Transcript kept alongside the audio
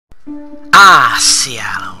Ah,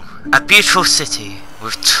 Seattle. A beautiful city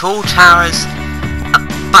with tall towers, a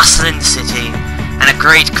bustling city, and a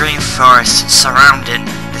great green forest surrounding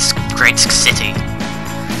this great city.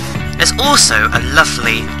 There's also a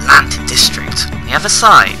lovely lantern district on the other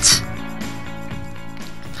side.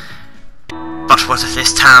 But what if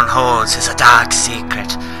this town holds is a dark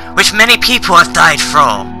secret, which many people have died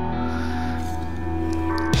for?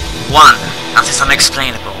 One that is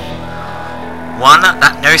unexplainable. One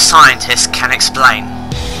that no scientist can explain.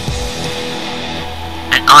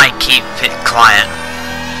 And I keep it quiet.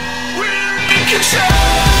 We're in control!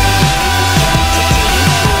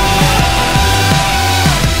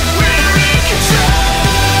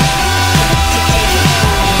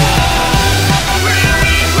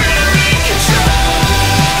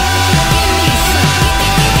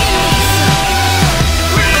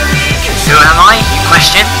 Who am I, you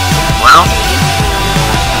question? Well,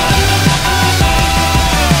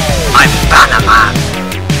 I'm Bannerman.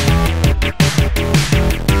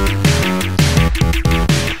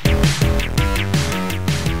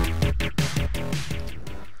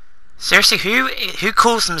 Seriously, who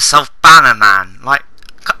calls himself Bannerman? Like,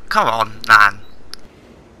 come on, man.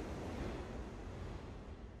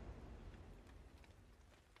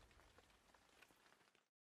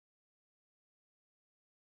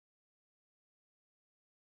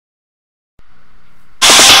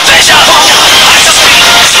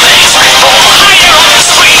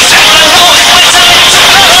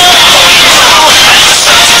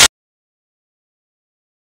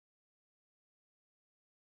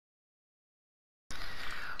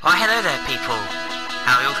 Why hello there people,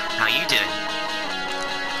 how are you doing?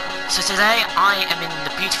 So today I am in the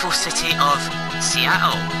beautiful city of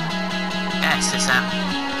Seattle. Yes, it's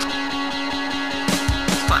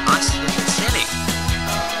quite nice looking city.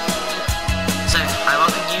 So I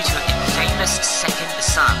welcome you to Infamous Second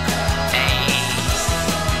Son,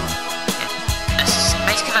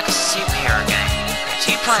 basically like a superhero game.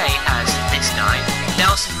 You play as this guy,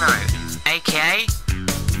 Delson Rowe, aka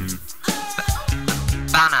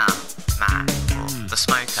Bannerman, or the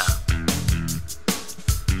Smoker.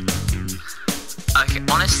 Okay,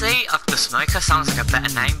 honestly, the Smoker sounds like a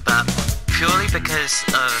better name, but purely because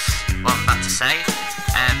of what I'm about to say,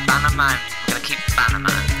 Bannerman, I'm gonna keep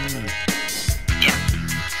Bannerman. Yeah.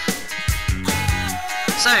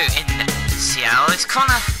 So, in Seattle, it's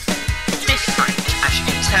kinda different, as you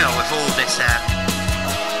can tell, with all this,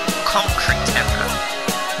 concrete everywhere.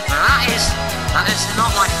 Now that is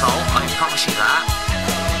not my fault, I promise you that.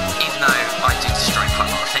 Even though I do destroy quite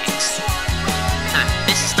a lot of things. No,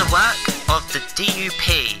 this is the work of the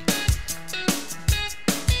D.U.P,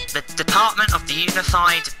 the Department of the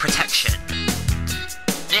Unified Protection.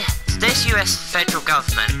 This US federal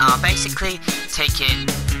government are basically taking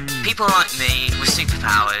people like me with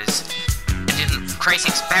superpowers and doing crazy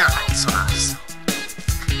experiments on us.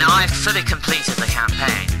 Now I've fully completed the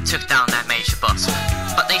campaign, took down their major boss,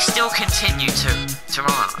 but they still continue to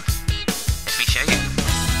run. Let me show you.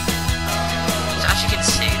 So as you can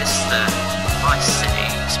see, this is the nice city,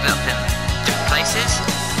 split up in different places.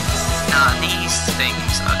 Now these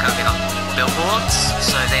things are going to be like billboards,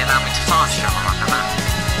 so they allow me to fast travel around the map.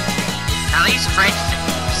 Now these red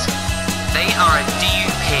things, they are a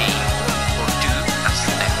D.U.P, or D.U.P, that's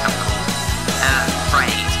what they're called,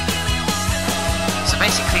 raid. So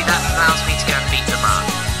basically that allows me to go and beat them up,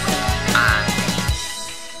 and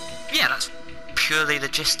yeah, that's purely the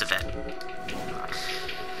gist of it.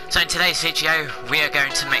 So in today's video, we are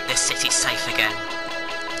going to make this city safe again.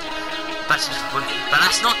 But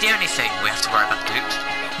that's not the only thing we have to worry about, dupes.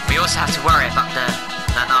 We also have to worry about the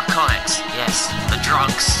narcotics, yes, the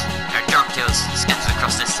drugs. There are drug dealers scattered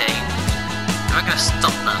across the city, and we're going to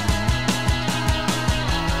stop them.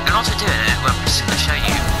 And also doing it, well, I'm just going to show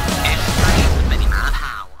you the mini-map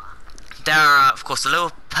power. There are, of course, the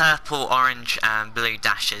little purple, orange, and blue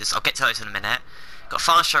dashes. I'll get to those in a minute. Got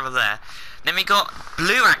fast travel there. Then we got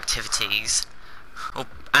blue activities,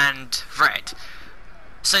 and red.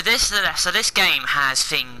 So this game has a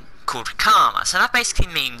thing called karma. So that basically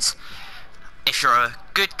means if you're a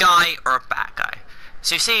good guy or a bad guy.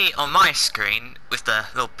 So you see on my screen with the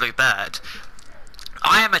little blue bird,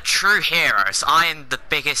 I am a true hero. So I am the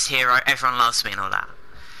biggest hero. Everyone loves me and all that.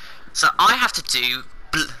 So I have to do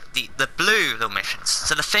the blue little missions.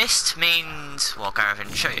 So the fist means, well, I'll go over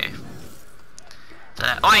and show you. So,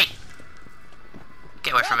 oi!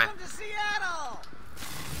 Get away from him.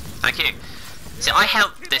 Thank you. See, I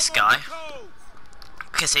helped this guy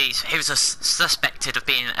because he was suspected of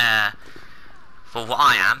being, well, what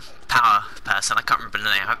I am, power person. I can't remember the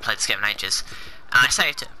name. I haven't played this game in ages, and I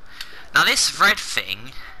saved him. Now this red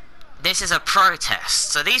thing, this is a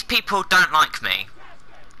protest. So these people don't like me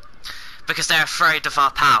because they're afraid of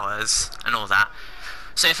our powers and all that.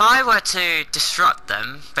 So if I were to disrupt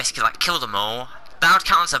them, basically like kill them all, that would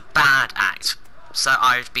count as a bad act. So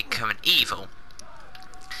I would become an evil.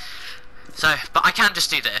 So, but I can't just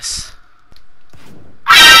do this.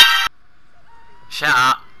 Shut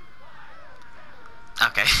up.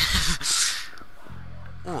 Okay.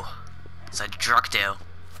 Ooh, it's a drug deal.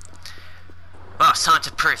 Well, it's time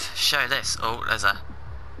to show this. Oh, there's a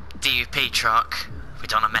D.U.P truck. We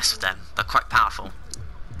don't want to mess with them. They're quite powerful.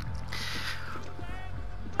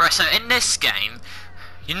 Right, so in this game,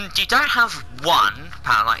 you don't have one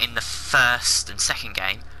power like in the first and second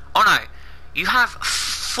game. Oh no, you have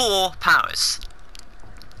 4 powers.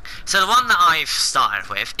 So the one that I've started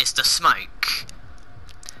with is the smoke.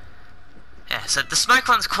 Yeah, so the smoke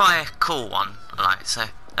one's quite a cool one, I like. So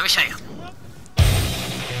let me show you.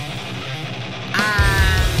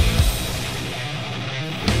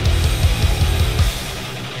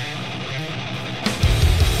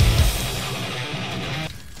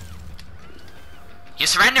 You're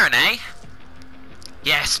surrendering, eh?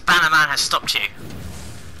 Yes, Bannerman has stopped you.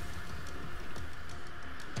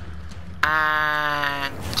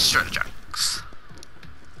 And destroy the drugs.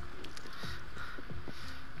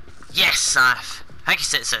 Yes, thank you,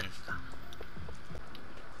 citizen.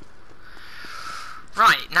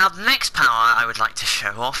 Right, now the next power I would like to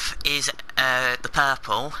show off is the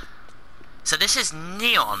purple. So this is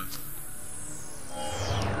neon.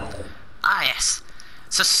 Ah, yes.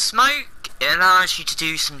 So smoke, it allows you to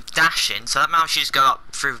do some dashing, so that allows you to go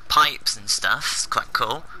up through pipes and stuff. It's quite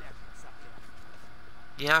cool.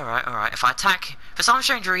 Yeah, alright. If I attack, for some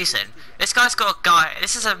strange reason, this guy's got a guy,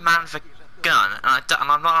 this is a man with a gun, and I'm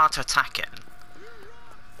not allowed to attack him.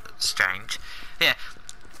 Strange. Yeah.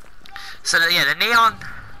 So yeah, the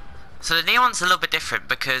neon's a little bit different,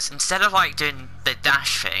 because instead of like doing the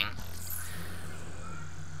dash thing,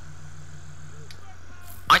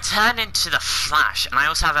 I turn into the Flash, and I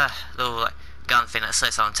also have a little like, gun thing that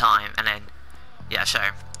slows down time, and then, yeah,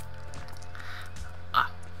 show.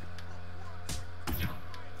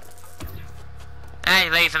 Hey,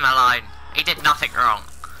 leave him alone. He did nothing wrong.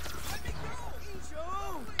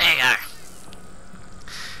 There you go.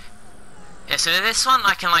 Yeah, so this one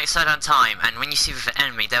I can like slow down time, and when you see the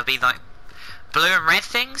enemy, there'll be like blue and red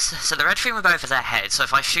things. So the red thing will go over their head, so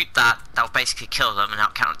if I shoot that, that'll basically kill them, and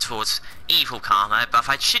that'll count towards evil karma. But if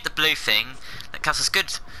I shoot the blue thing, that counts as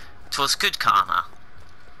good, towards good karma.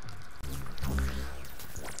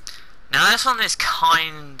 Now this one is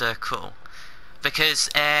kinda cool, because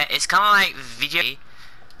it's kinda like video.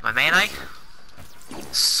 My melee,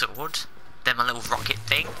 sword, then my little rocket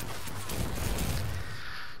thing,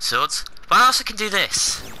 swords. But I also can do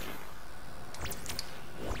this.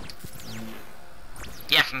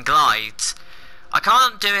 Yeah, I can glide. I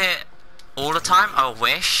can't do it all the time, I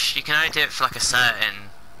wish. You can only do it for like a certain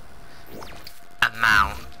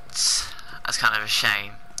amount. That's kind of a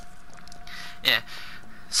shame. Yeah,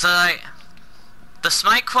 so like, the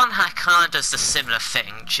smoke one kind of does the similar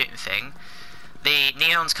thing, shooting thing. The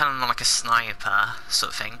neon's kind of like a sniper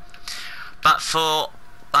sort of thing. But for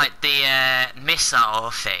like the missile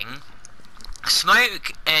thing,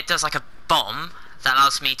 smoke, it does like a bomb that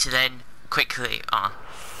allows me to then quickly,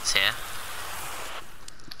 it's here.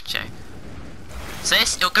 Show. So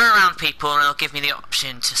this, it'll go around people and it'll give me the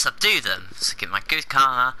option to subdue them. So give my good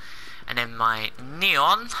karma, and then my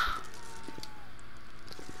neon.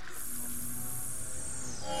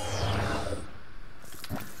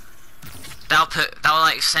 That'll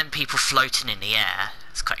like send people floating in the air.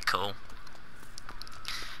 It's quite cool.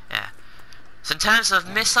 Yeah. So in terms of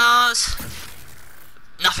missiles,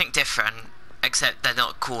 nothing different, except they're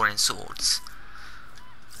not calling swords.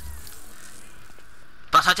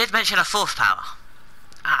 But I did mention a 4th power.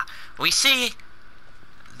 We see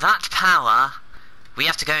that power we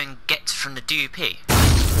have to go and get from the D.U.P.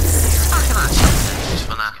 Just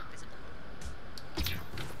wanna.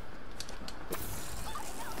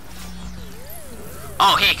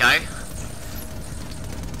 Oh, here you go.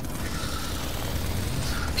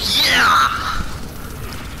 Yeah!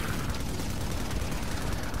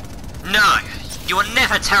 No! You will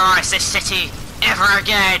never terrorize this city ever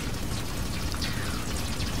again!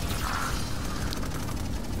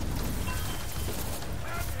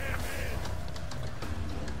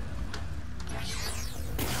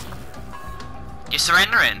 You're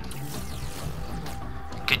surrendering?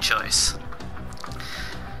 Good choice.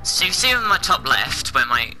 So you see on my top left where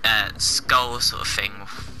my skull sort of thing,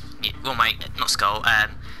 well my, not skull,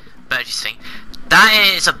 Burgess thing, that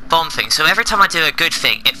is a bomb thing. So every time I do a good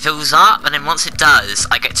thing, it fills up, and then once it does,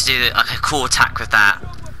 I get to do like a cool attack with that.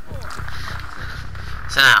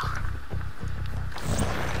 So now,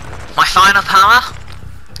 my final power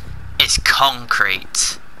is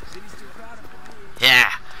concrete.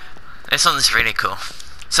 Yeah, this one's really cool.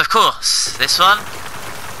 So of course, this one,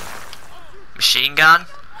 machine gun,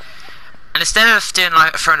 and instead of doing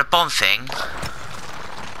like throwing a bomb thing,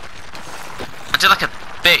 I do like a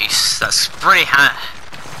boost. That's pretty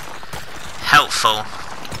helpful.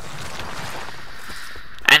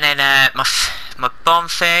 And then my bomb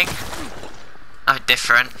thing, oh,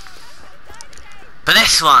 different. But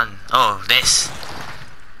this one, oh, this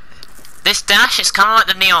dash is kind of like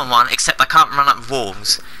the neon one, except I can't run up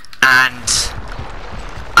walls, and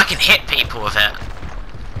I can hit people with it.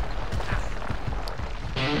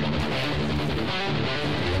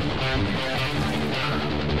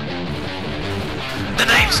 The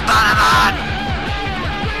name's Spider-Man!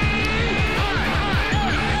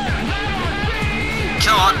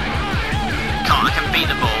 Come on! Come on, I can beat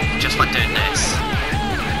the ball just by doing this.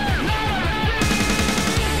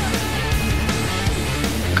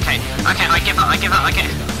 Okay, I give up, okay.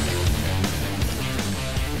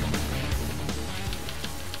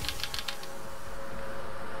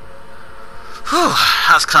 Whew,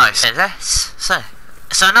 that was close.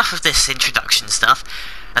 So enough of this introduction stuff.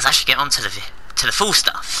 Let's actually get on to the full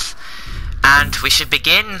stuff. And we should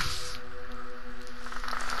begin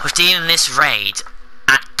with dealing this raid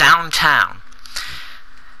at downtown.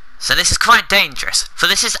 So this is quite dangerous, for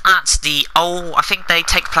this is at the old, I think they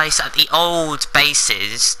take place at the old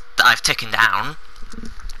bases that I've taken down.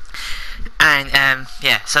 And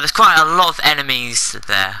yeah, so there's quite a lot of enemies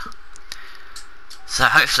there. So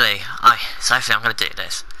hopefully I'm gonna do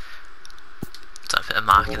this. So I put a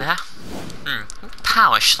marker there. What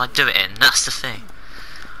power should I do it in? That's the thing.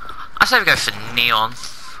 I say we go for neon.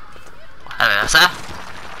 Hello, sir.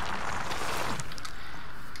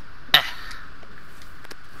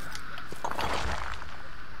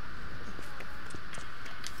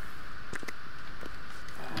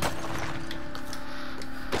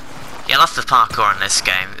 Yeah, I love the parkour in this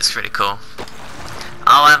game. It's really cool.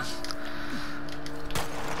 I'll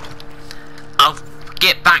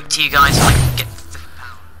get back to you guys when I can get the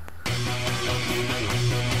power.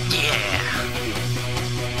 Yeah.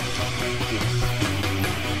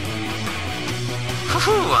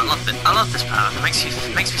 Woohoo! I love this power. It makes me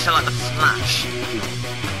feel like the Flash.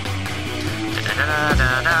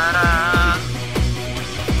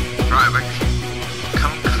 Right, we're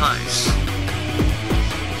coming close.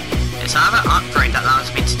 So I have an upgrade that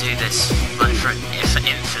allows me to do this like for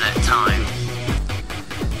infinite time.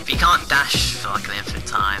 If you can't dash for like an infinite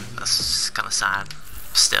time, that's kind of sad.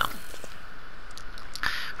 Still.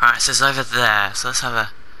 Right, so it's over there. So let's have a.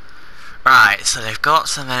 Right, so they've got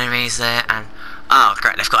some enemies there, and oh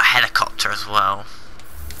great, they've got a helicopter as well.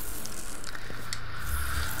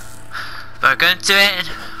 But we're going to do it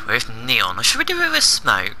with neon, or should we do it with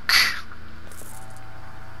smoke?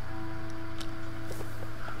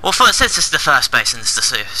 Well, since this is the first base and this is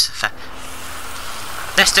the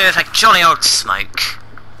let's do it with like jolly old smoke.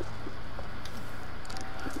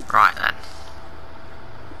 Right then.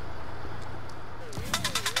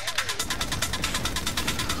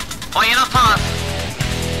 Oh, you're not part of...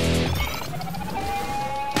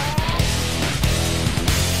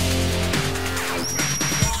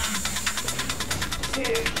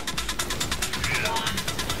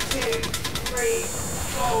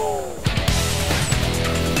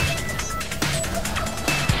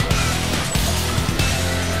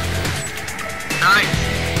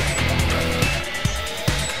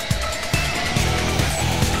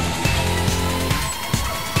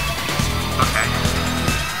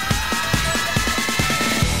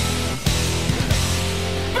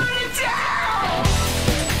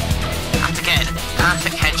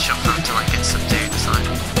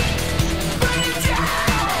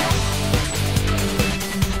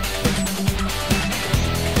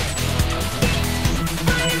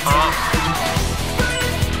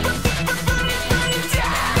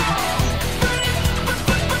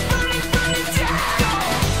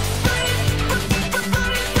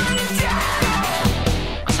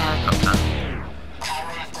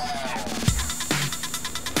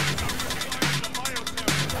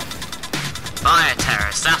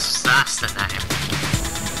 That's the name.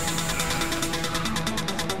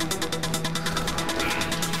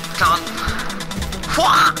 Come on.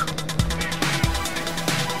 What?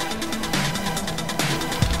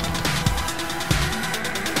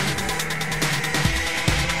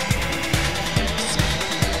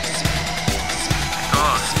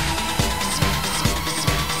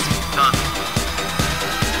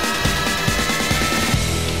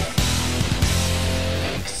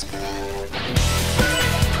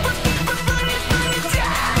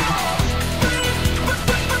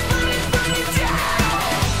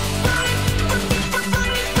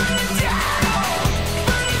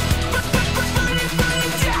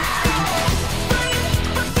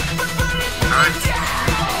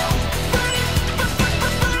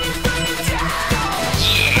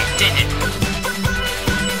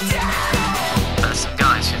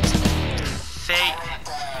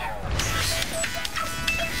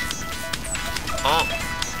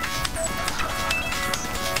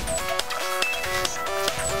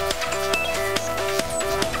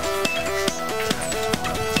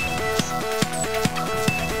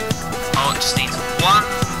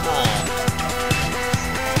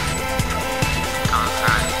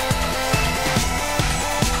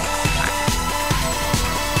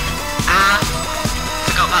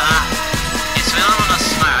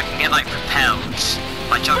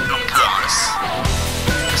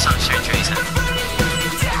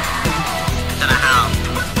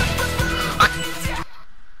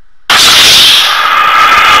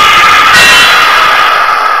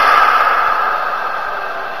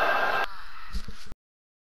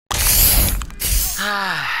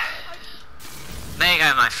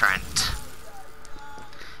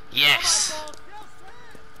 Yes.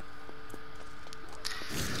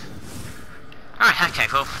 Alright, okay,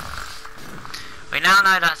 well. We now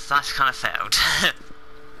know that's kind of failed.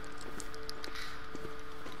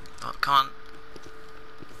 But come on.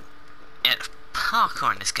 Yeah, the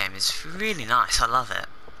parkour in this game is really nice, I love it.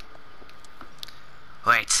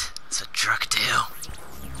 Wait, it's a drug deal.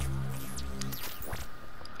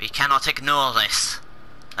 We cannot ignore this.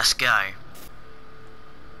 Let's go.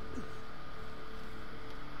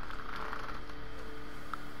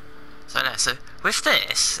 So with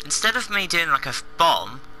this, instead of me doing like a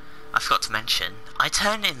bomb, I forgot to mention, I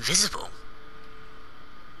turn invisible.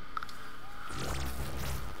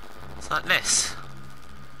 It's like this.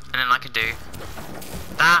 And then I can do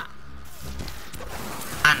that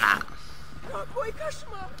and that.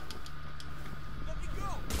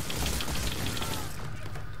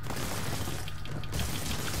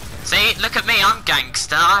 See, look at me, I'm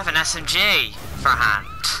gangster, I have an SMG for a hand.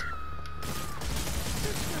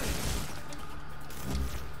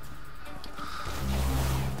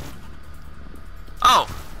 Oh,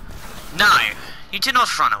 no, you do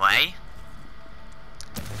not run away.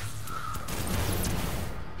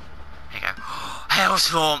 There you go.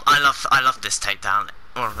 Hailstorm, I love this takedown,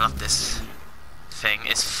 or I love this thing,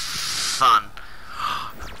 it's fun.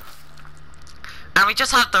 And we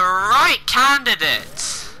just had the right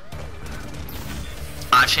candidate.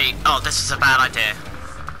 Actually, oh, this is a bad idea.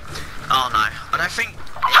 Oh no, I don't think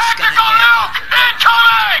it's gonna hit.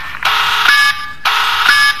 Incoming!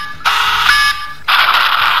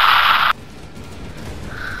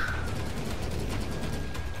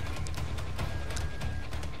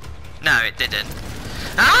 No, it didn't.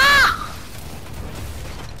 Ah!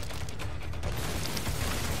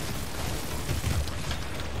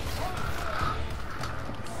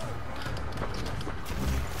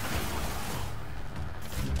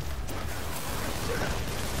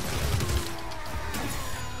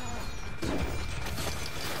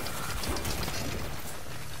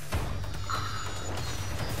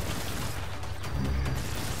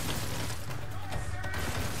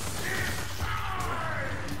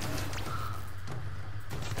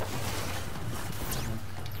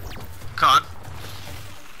 Come on.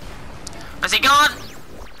 Where's he gone?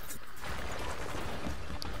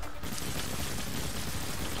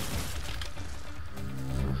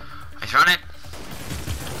 He's running.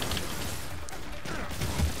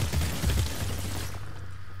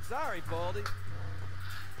 Sorry, Baldy.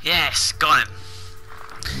 Yes, got him.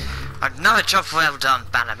 Another job well done,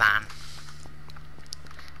 Bannerman.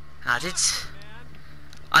 I did.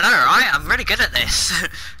 I know, right? I'm really good at this.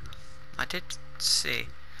 I did see.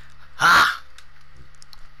 Ah!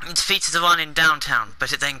 It defeated the one in downtown,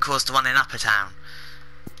 but it then caused the one in upper town.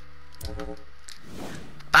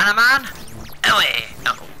 Bannerman? Away!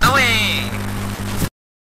 Oh, away!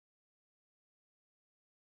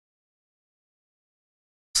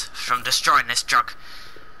 From destroying this drug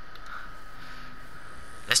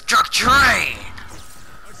train!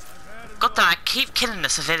 God damn, I keep killing the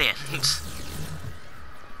civilians.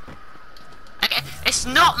 Okay, it's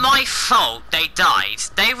not my fault they died.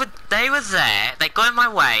 They were there, they got in my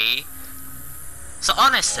way. So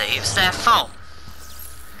honestly, it was their fault.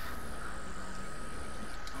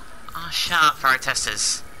 Oh, shut up,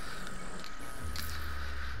 protesters.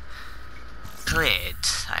 Cleared.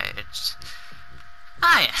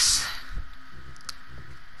 Ah, yes.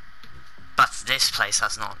 But this place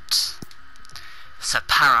has not. So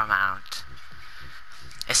paramount.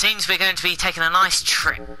 It seems we're going to be taking a nice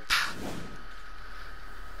trip.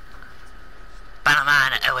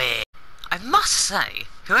 Bannerman away. I must say,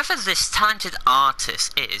 whoever this talented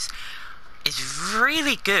artist is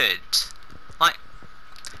really good. Like,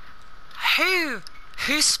 who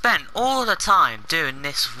spent all the time doing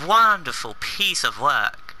this wonderful piece of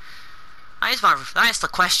work? That is the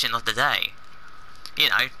question of the day. You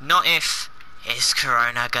know, not if is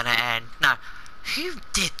Corona gonna end. No, who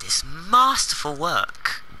did this masterful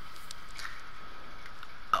work?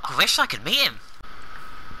 I wish I could meet him.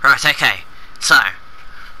 Right, okay. So,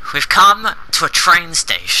 we've come to a train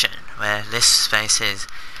station where this space is.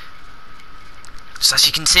 So as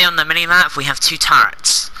you can see on the mini-map, we have two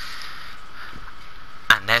turrets.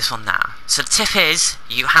 And there's one now. So the tip is,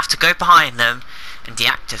 you have to go behind them and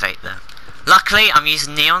deactivate them. Luckily, I'm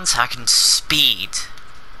using neon so I can speed.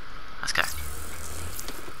 Let's go.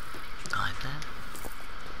 Behind there.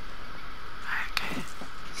 Okay.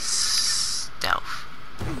 Stealth.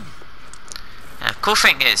 The cool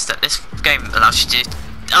thing is that this game allows you to...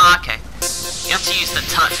 Oh, okay. You have to use the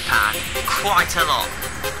touchpad quite a lot.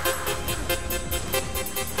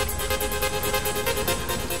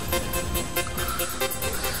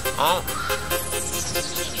 Oh.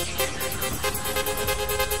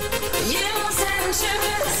 Ouch.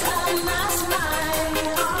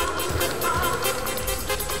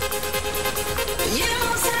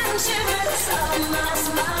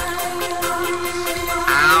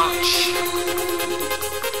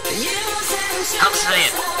 Help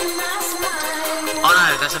civilian. Oh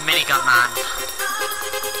no, there's a minigun man.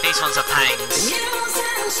 These ones are pains.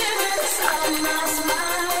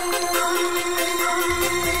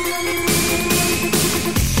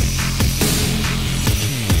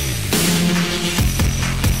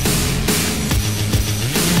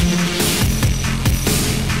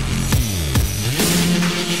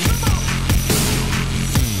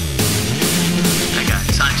 There we go.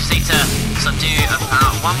 So I just need to subdue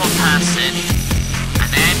about one more person, and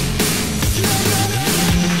then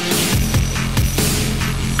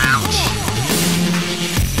ouch.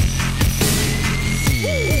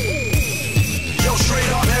 Yo, straight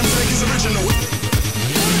up, M-Tech is original.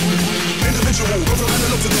 Individual, go from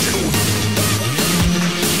analog to digital.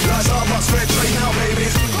 Lights are much red trade now, baby.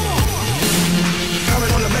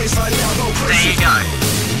 Coming on the baseline, yeah, I go There crazy. you go.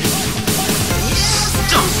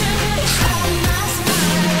 Stop.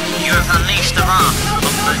 You have unleashed the wrath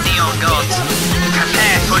of the neon gods.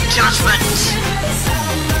 Prepare for judgment.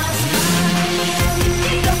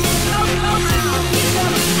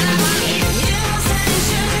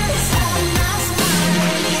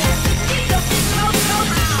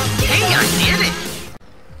 Hey, I did it.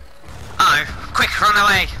 Oh, quick, run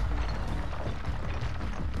away.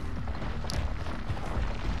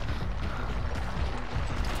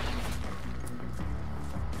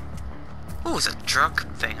 Oh, there's a drug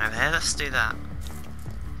thing over there. Let's do that.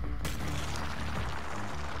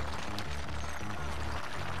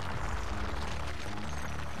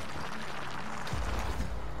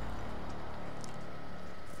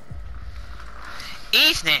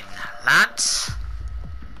 Evening, lads.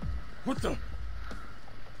 What the?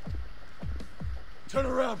 Turn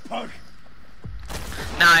around, punk!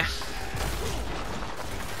 No.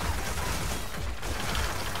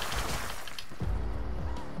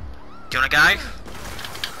 Do you wanna go?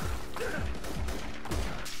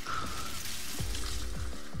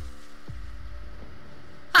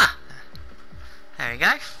 Ah. There we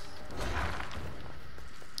go.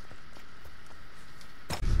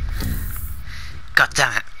 God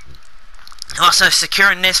damn it. Also,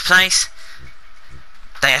 securing this place,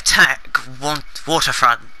 they attack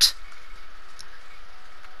waterfront.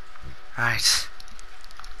 Right.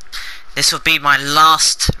 This will be my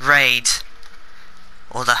last raid.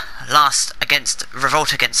 Or the last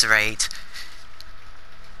revolt against the raid.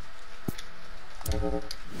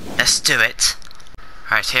 Let's do it.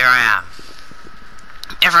 Right, here I am.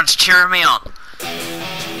 Everyone's cheering me on.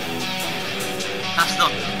 That's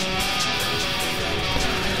not...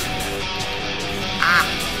 Ah.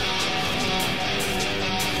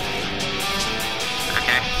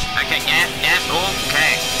 Okay, yeah,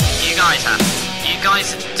 okay. You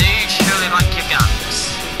guys do surely like your guns.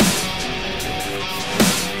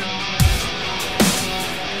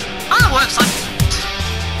 Oh, that works like...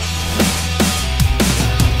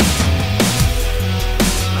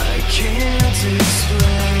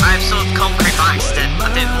 I absorbed concrete by accident.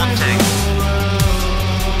 I didn't want to.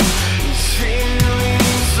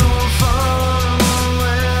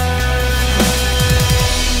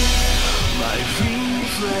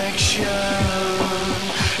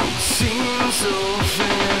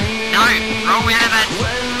 No, wrong with heaven.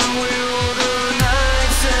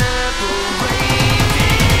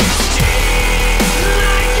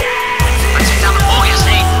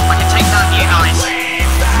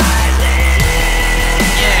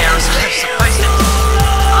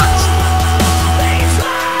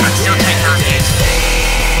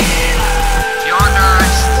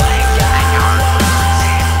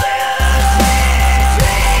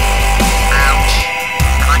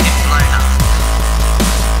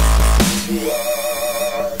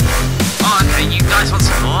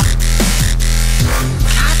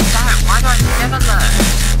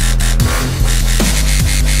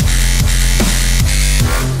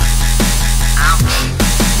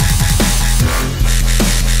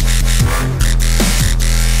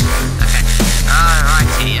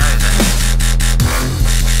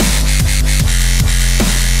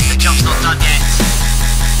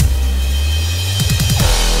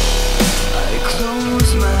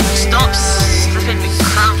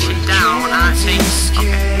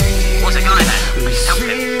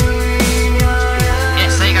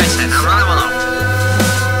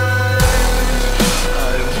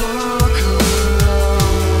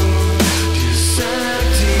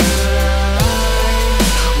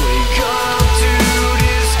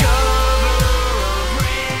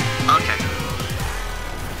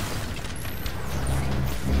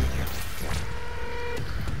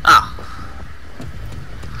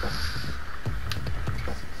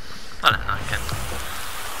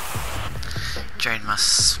 my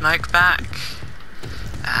smoke back,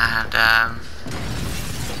 and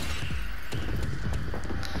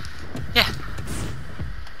yeah,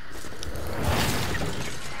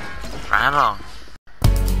 right along.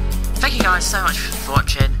 Thank you guys so much for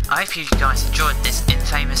watching. I hope you guys enjoyed this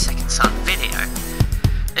infamous Second Son video.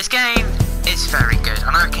 This game is very good.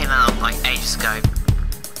 I know it came out like ages ago,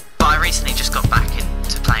 but I recently just got back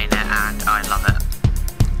into playing it and I love it.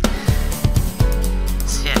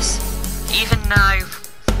 So yes, even though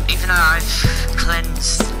I've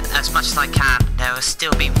cleansed as much as I can, there will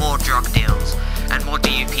still be more drug deals and more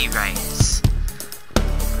D.U.P raids.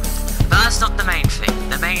 But that's not the main thing.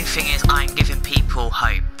 The main thing is I'm giving people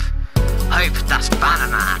hope. Hope that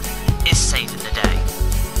Bannerman is saving the day.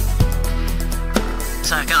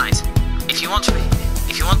 So guys, if you want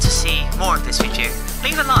to see more of this video,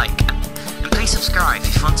 leave a like and please subscribe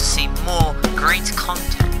if you want to see more great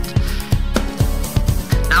content.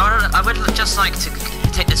 Now I would just like to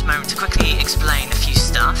take this moment to quickly explain a few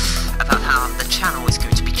stuff about how the channel is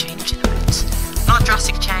going to be changing a bit. Not a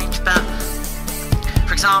drastic change, but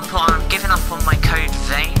for example, I'm giving up on my Code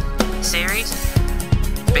Vein series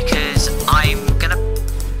because I'm gonna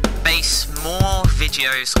base more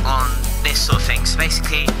videos on this sort of thing. So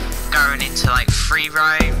basically going into like free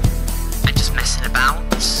roam and just messing about,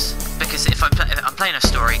 because if I'm playing a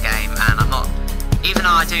story game and I'm not, even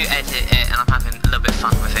though I do edit it and I'm having a little bit of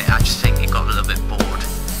fun with it, I just think it got a little bit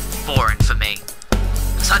boring for me.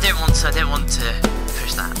 So I didn't want to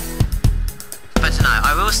push that. But no,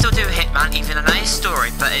 I will still do Hitman, even though it is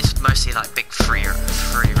story, but it's mostly like big free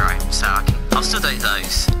roam. So I'll still do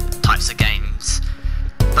those types of games,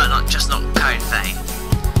 but not Code Vein.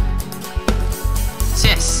 So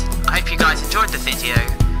yes, I hope you guys enjoyed the video,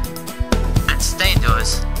 and stay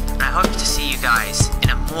indoors, and I hope to see you guys in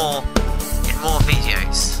more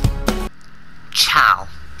videos. Ciao.